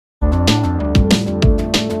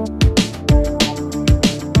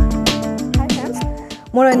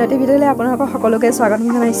মোৰ অন্যটি ভিডিঅ'লৈ আপোনালোকক সকলোকে স্বাগতম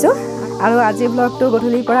জনাইছোঁ আৰু আজি ব্লগটো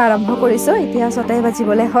গধূলিৰ পৰা আৰম্ভ কৰিছোঁ। এতিয়া 6টা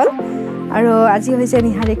বাজিবলৈ হ'ল আৰু আজি হৈছে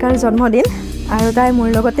নিহাৰিকাৰ জন্মদিন আৰু তাই মোৰ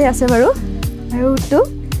লগতে আছে বাৰু। আৰু উঠটো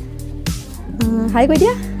হাই কৈ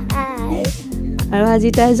দিয়া। আৰু আজি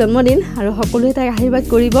তাইৰ জন্মদিন আৰু সকলোৱে তাইক আশীৰ্বাদ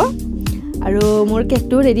কৰিব আৰু মোৰ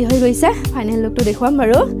কেকটো ৰেডি হৈ গৈছে। ফাইনেল লুকটো দেখুৱাম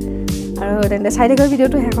বাৰু আৰু তেন্তে চাই থাকক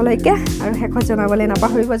ভিডিঅ'টো শেষলৈকে আৰু শেষত জনাবলৈ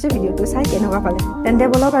নাপাহৰিব যে ভিডিঅ'টো চাই কেনেকুৱা পালে। তেন্তে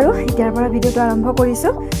বলক আৰু এতিয়াৰ পৰা ভিডিঅ'টো আৰম্ভ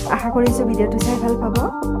কৰিছোঁ। আশা কৰিছোঁ ভিডিঅ'টো চাই ভাল পাব।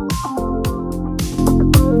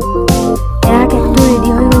 এয়া কেকটো ৰেডি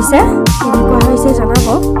হৈ গৈছে, কেনেকুৱা হৈছে জনাব।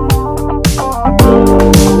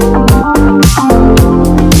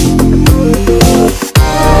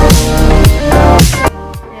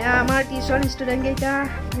 এয়া আমাৰ টিউচন ষ্টুডেণ্ট কেইটা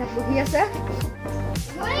ইয়াত বহি আছে।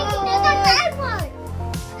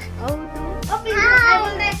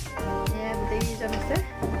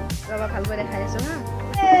 ভালকৈ দেখাই আছো হা।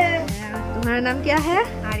 तुम्हारा नाम क्या है?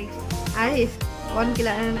 आरिफ। आरिफ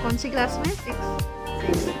कौन सी क्लास में? 6।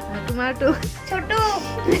 तुम्हारा तो छोटू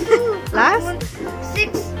क्लास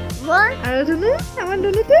 6 1 और तुनु আমার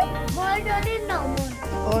দুনু তো বড়ডি নমন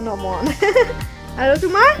ও নমন আর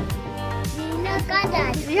তোমার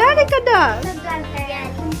রিয়া কাদা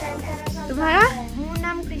तुम्हारा মোৰ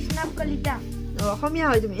নাম কৃষ্ণা কলিতা। অসমীয়া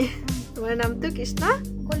হয় তুমি? তোমাৰ নামটো কৃষ্ণা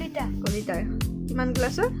কলিতা। কলিতা কিমান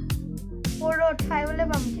ক্লাছত? 4 5 ले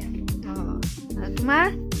পামকে। তোমাৰ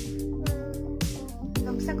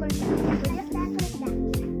নকশা কলিতা।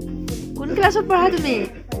 কোন ক্লাছত পঢ়া তুমি?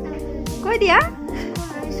 কৈ দিয়া।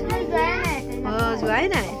 স্কুল যায় নাই। যোৱাই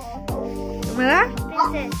নাই। तुम्हारा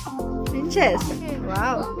प्रिंसेस।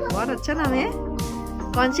 वाओ बहुत अच्छा नाम है।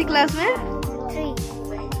 कौन सी क्लास में?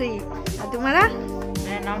 3। और तुम्हारा?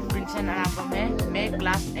 मेरा नाम प्रिंसेस नारायण है, मैं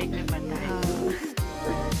क्लास 8 में पढ़ता है।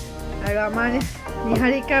 और हमारे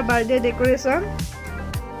निहारिका बर्थडे डेकोरेशन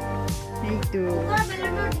এইটো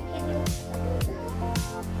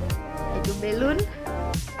বেলুন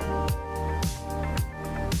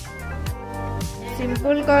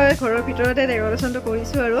সিম্পল কৈ ঘৰৰ ভিতৰতে ডেকোৰেশনটো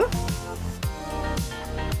কৰিছো আৰু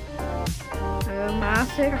মা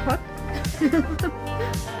আছে কাষত।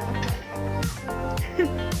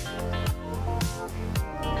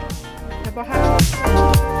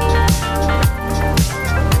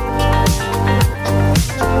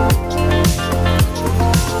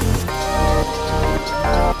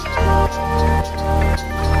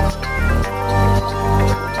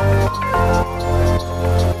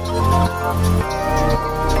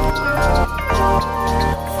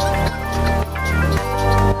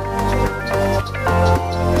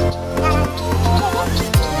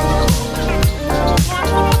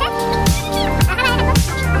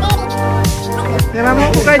 Mau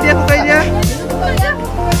buka dia. Buka dia.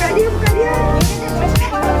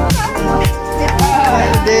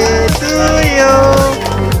 Birthday to you.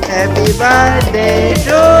 Happy birthday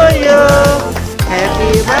to you.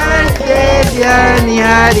 Happy birthday dear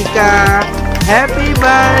Niharika. Happy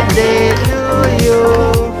birthday to you.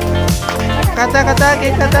 Kata-kata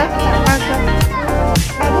kata.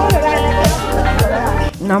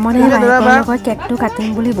 নমনে লগত কেকটো কাটিম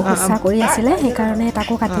বুলি বহুত ইচ্ছা কৰি আছিলে, সেইকাৰণে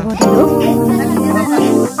তাকো কাটিব দিলোঁ।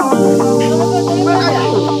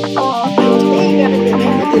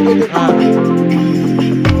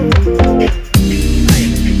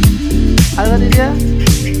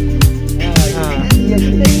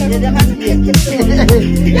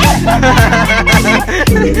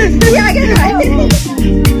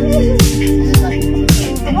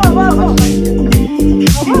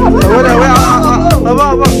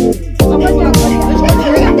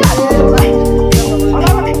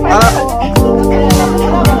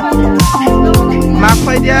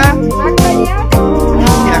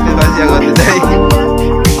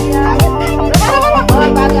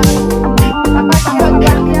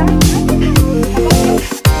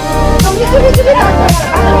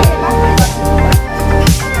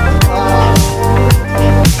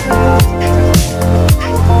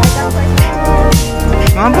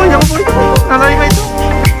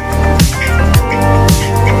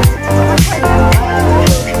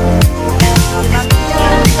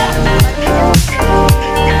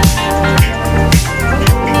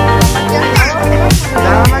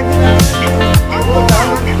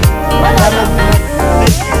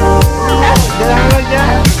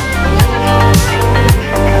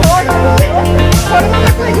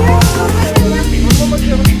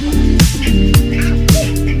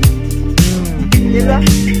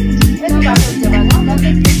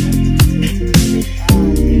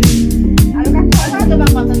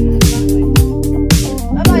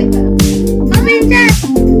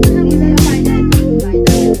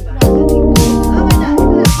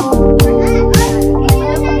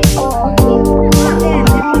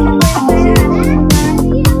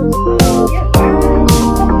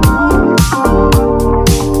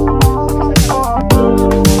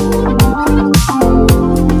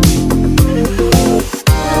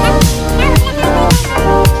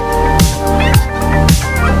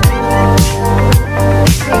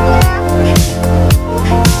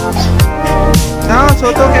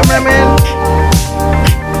 Soto cameraman.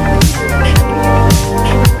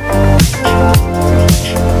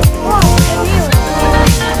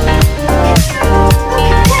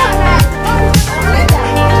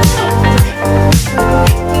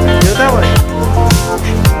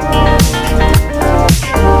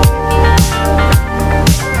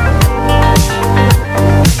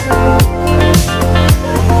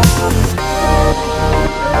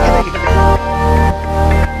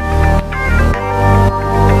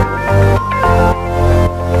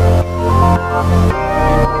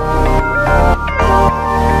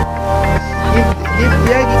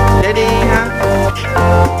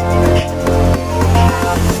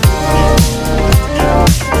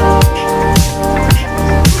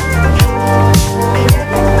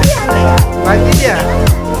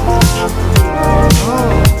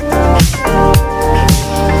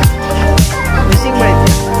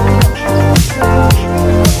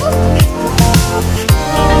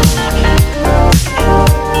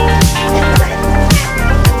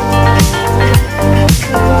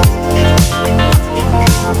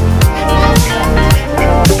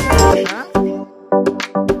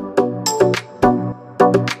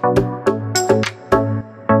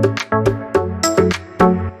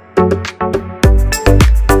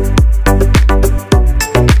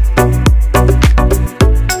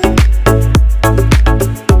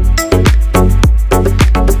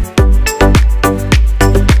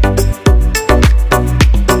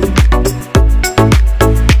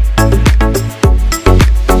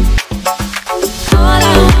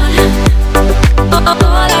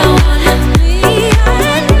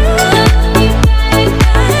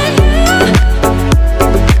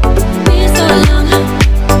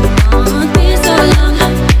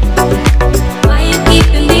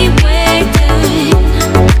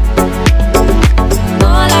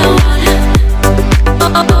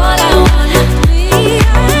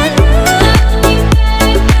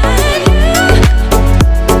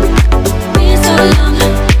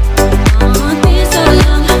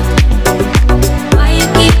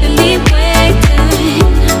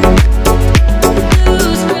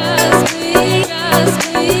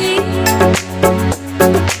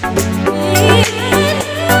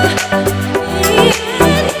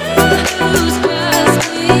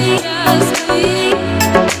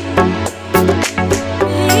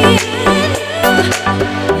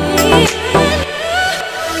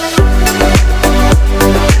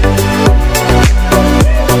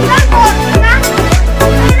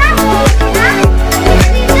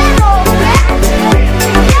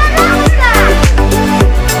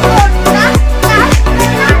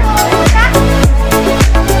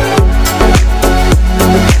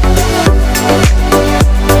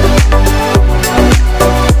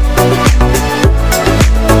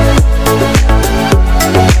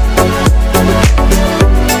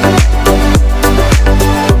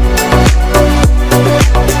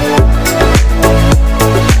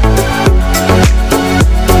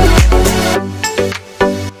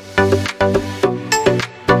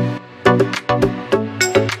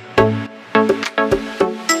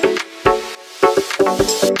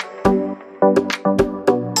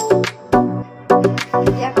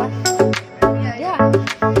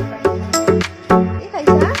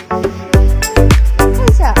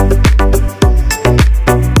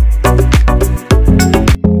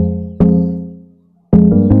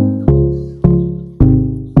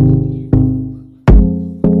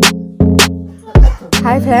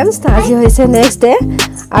 Hi friends, আজি হৈছে নেক্সট ডে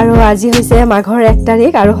আৰু আজি হৈছে মাঘৰ 1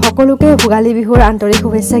 তাৰিখ আৰু সকলোকে ভোগালী বিহুৰ আন্তৰিক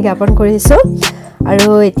শুভেচ্ছা জ্ঞাপন কৰিছো আৰু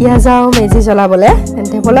এতিয়া যাও মেজি জ্বলাবলে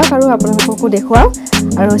তেন্তে বলক আৰু আপোনালোককো দেখুৱাও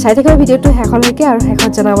আৰু চাই থকা ভিডিওটো শেষলৈকে আৰু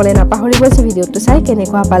শেষত জনাবলৈ নাপাহৰিব যে ভিডিওটো চাই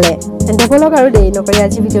কেনেকুৱা পালে তেন্তে বলক আৰু দেৰি নকৰি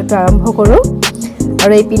আজি ভিডিওটো আৰম্ভ কৰো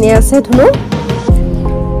আৰু এই পিনে আছে ধুনু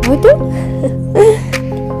হয়তো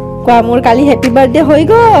কোৱা মোৰ কালি হেপি বাৰ্থডে হৈ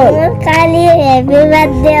গ'ল কালি হেপি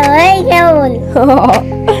বাৰ্থডে হৈ গ'ল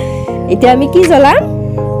এতিয়া আমি কি জ্বলাম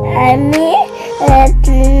আমি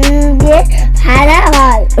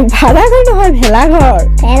ভাড়া ঘৰ নহয় ভেলা ঘৰ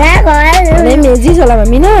মানে মেজি জ্বলাম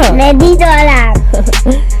আমি না মেজি জ্বলাম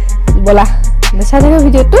বলা চাই থাকা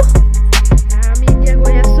ভিডিওটো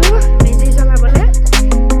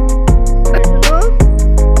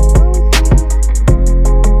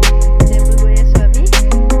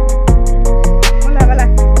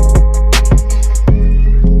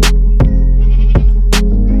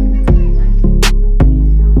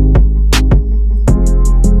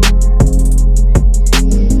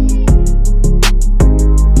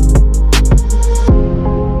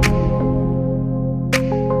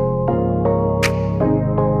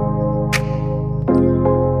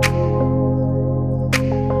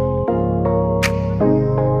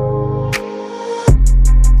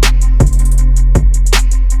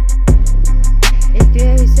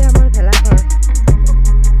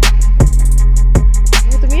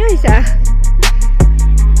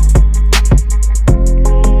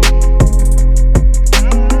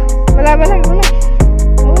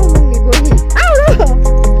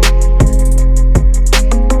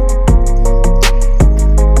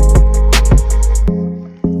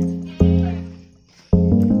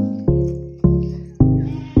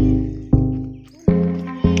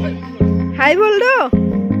হাই বল দো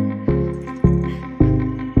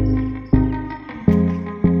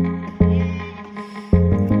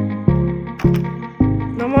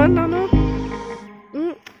নমন ননো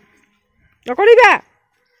নকৰিবা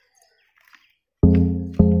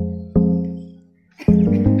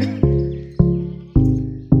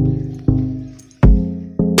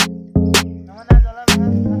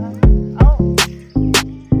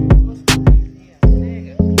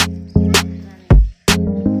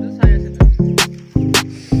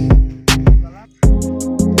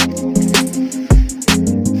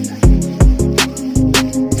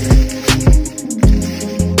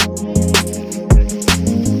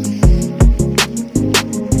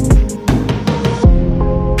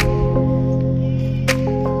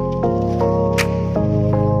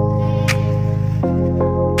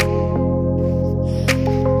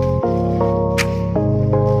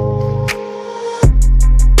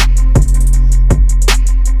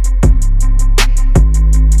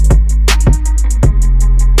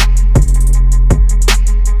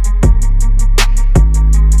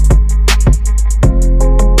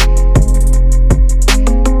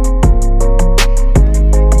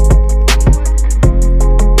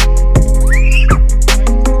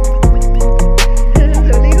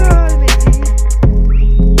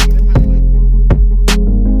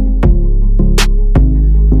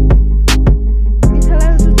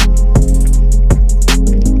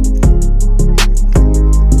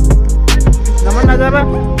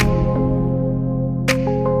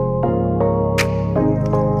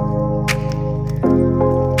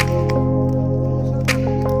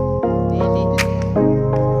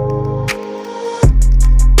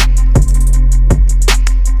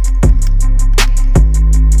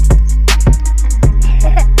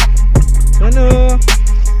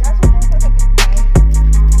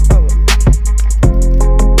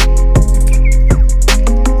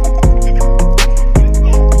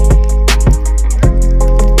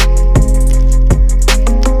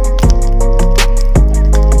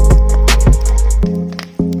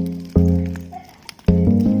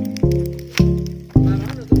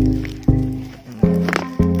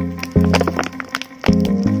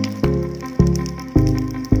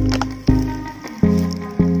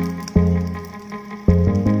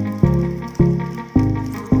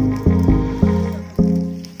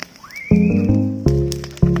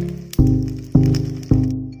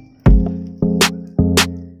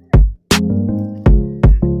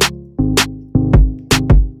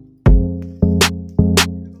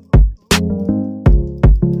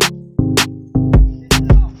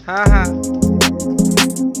हाँ हाँ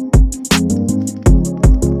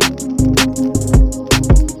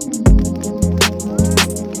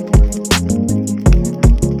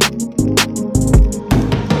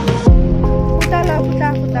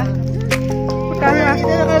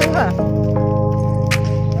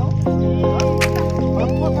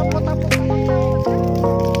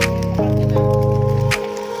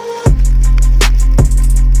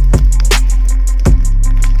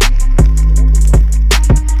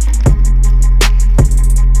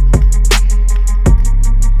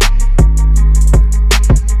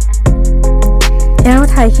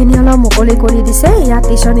ঠাইখিনি অলপ মুকলি কৰি দিছে ইয়াত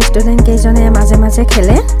টিউচন ষ্টুডেন্ট কেইজনে মাজে মাজে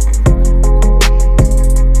খেলে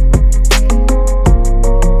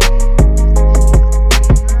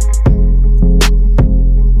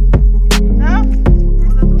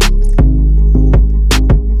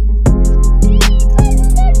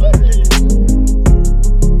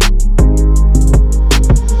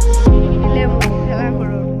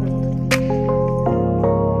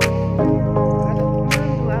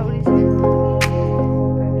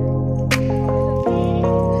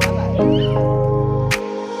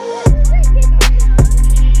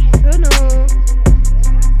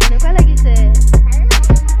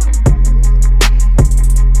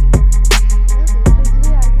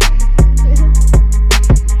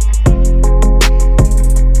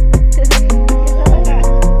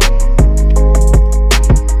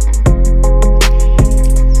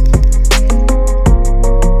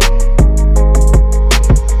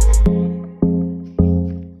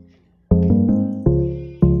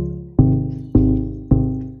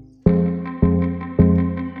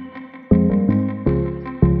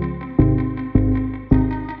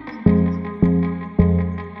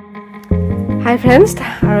হাই ফ্ৰেণ্ডছ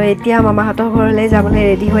আৰু এতিয়া মামাহঁতৰ ঘৰলৈ যাবলৈ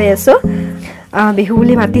ৰেডি হৈ আছোঁ বিহু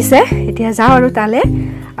বুলি মাতিছে এতিয়া যাওঁ আৰু তালৈ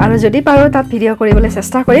আৰু যদি পাৰোঁ তাত ভিডিঅ' কৰিবলৈ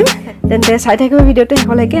চেষ্টা কৰিম তেন্তে চাই থাকিব ভিডিঅ'টো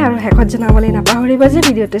শেষলৈকে আৰু শেষত জনাবলৈ নাপাহৰিব যে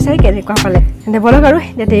ভিডিঅ'টো চাই কেনেকুৱা পালে তেন্তে বলক আৰু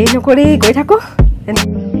এতিয়া দেৰি নকৰি গৈ থাকোঁ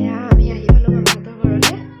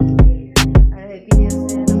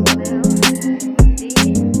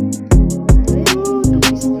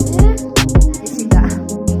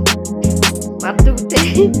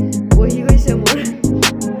বহি গৈছে মোৰ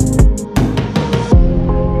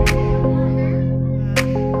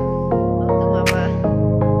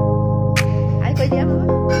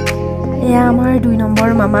এয়া আমাৰ 2 নম্বৰ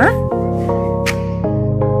মামা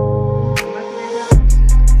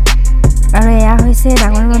আৰু এয়া হৈছে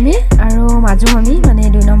ডাঙৰ মামী আৰু মাজু মামী মানে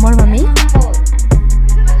 2 নম্বৰ মামী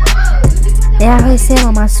এয়া হৈছে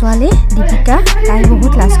মামা ছোৱালী দীপিকা তাই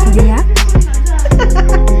বহুত লাজ কৰিয়া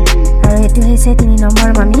আৰু এটো হৈছে 3 নম্বৰ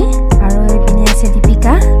মামী আৰু এপিনে আছে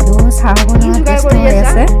দীপিকা দো চাহ বনোৱা টেষ্ট কৰি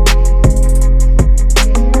আছে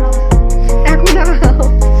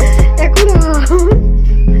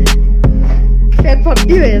পেট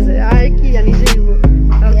ভৰ্তি হৈ আছে আই কি জানিছে এইবোৰ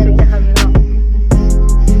আৰু দেখাম ন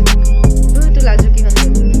তো লাজুকি মানে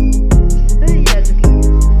এই লাজুকি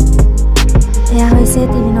এয়া হৈছে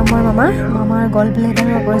 3 নম্বৰ মামা মামাৰ গল ব্লেডাৰ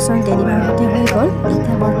অপাৰেশ্যন কেইদিনমানতে হৈ গ'ল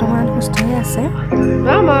এতিয়া বৰ্তমান সুস্থ হৈ আছে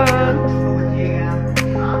মামা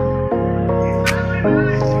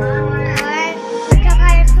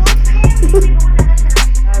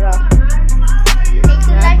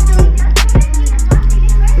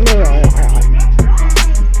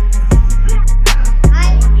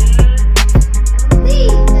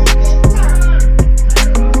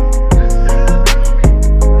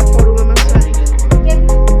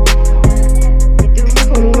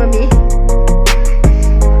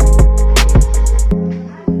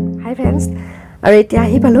আৰু এতিয়া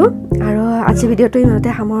আহি পালো আৰু আজি ভিডিওটো ইমানতে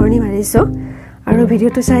সামৰণি মাৰিছো আৰু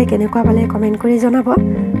ভিডিওটো চাই কেনেকুৱা পালে কমেন্ট কৰি জনাব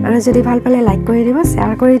আৰু যদি ভাল পালে লাইক কৰি দিব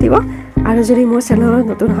শেয়াৰ কৰি দিব আৰু যদি মোৰ চেনেলত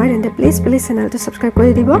নতুন হয় তেন্তে প্লিজ চেনেলটো সাবস্ক্ৰাইব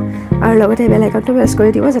কৰি দিব আৰু লগতে বেল আইকনটো প্ৰেছ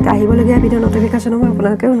কৰি দিব যাতে আহিবলগীয়া ভিডিও নটিফিকেশন মই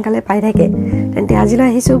আপোনালোকে সোনকালে পাই থাকে তেন্তে আজিলৈ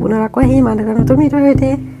আহিছো পুনৰ আকৌ আহিম নতুন ভিডিঅ'ৰ সৈতে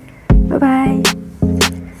বাই বাই